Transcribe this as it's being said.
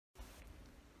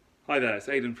Hi there, it's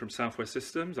Aidan from Southwest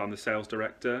Systems. I'm the sales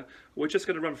director. We're just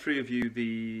going to run through with you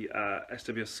the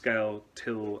SWS scale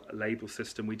till label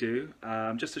system we do,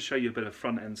 just to show you a bit of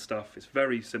front end stuff. It's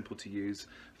very simple to use,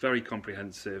 very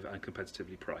comprehensive and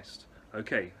competitively priced.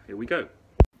 Okay, here we go.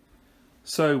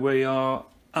 So we are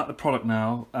at the product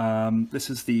now.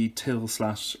 This is the till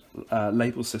slash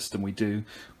label system we do.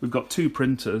 We've got two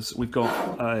printers. We've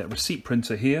got a receipt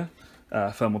printer here,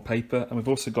 thermal paper, and we've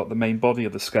also got the main body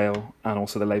of the scale and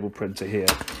also the label printer here,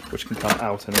 which can come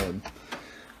out and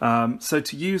in. So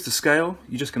to use the scale,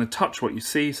 you're just going to touch what you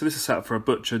see. So this is set up for a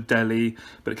butcher, deli,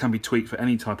 but it can be tweaked for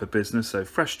any type of business. So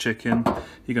fresh chicken,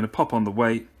 you're going to pop on the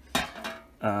weight.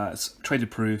 It's trade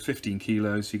approved, 15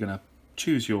 kilos. You're going to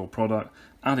choose your product,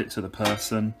 add it to the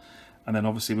person, and then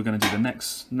obviously we're going to do the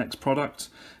next product.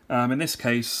 In this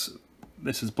case,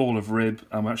 this is ball of rib,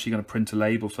 and we're actually going to print a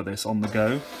label for this on the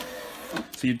go.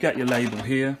 So you'd get your label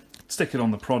here, stick it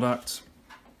on the product,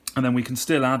 and then we can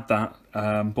still add that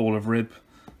ball of rib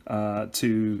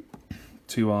to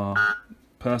our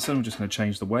person. We're just going to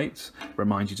change the weight,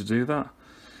 remind you to do that.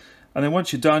 And then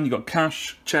once you're done, you've got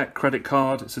cash, check, credit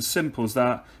card. It's as simple as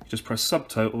that. You just press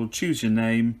subtotal, choose your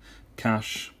name,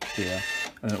 cash here,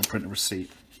 and it'll print a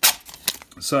receipt.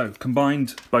 So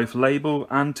combined both label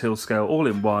and till scale all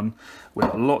in one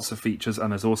with lots of features,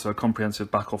 and there's also a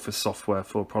comprehensive back office software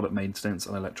for product maintenance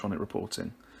and electronic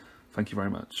reporting. Thank you very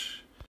much.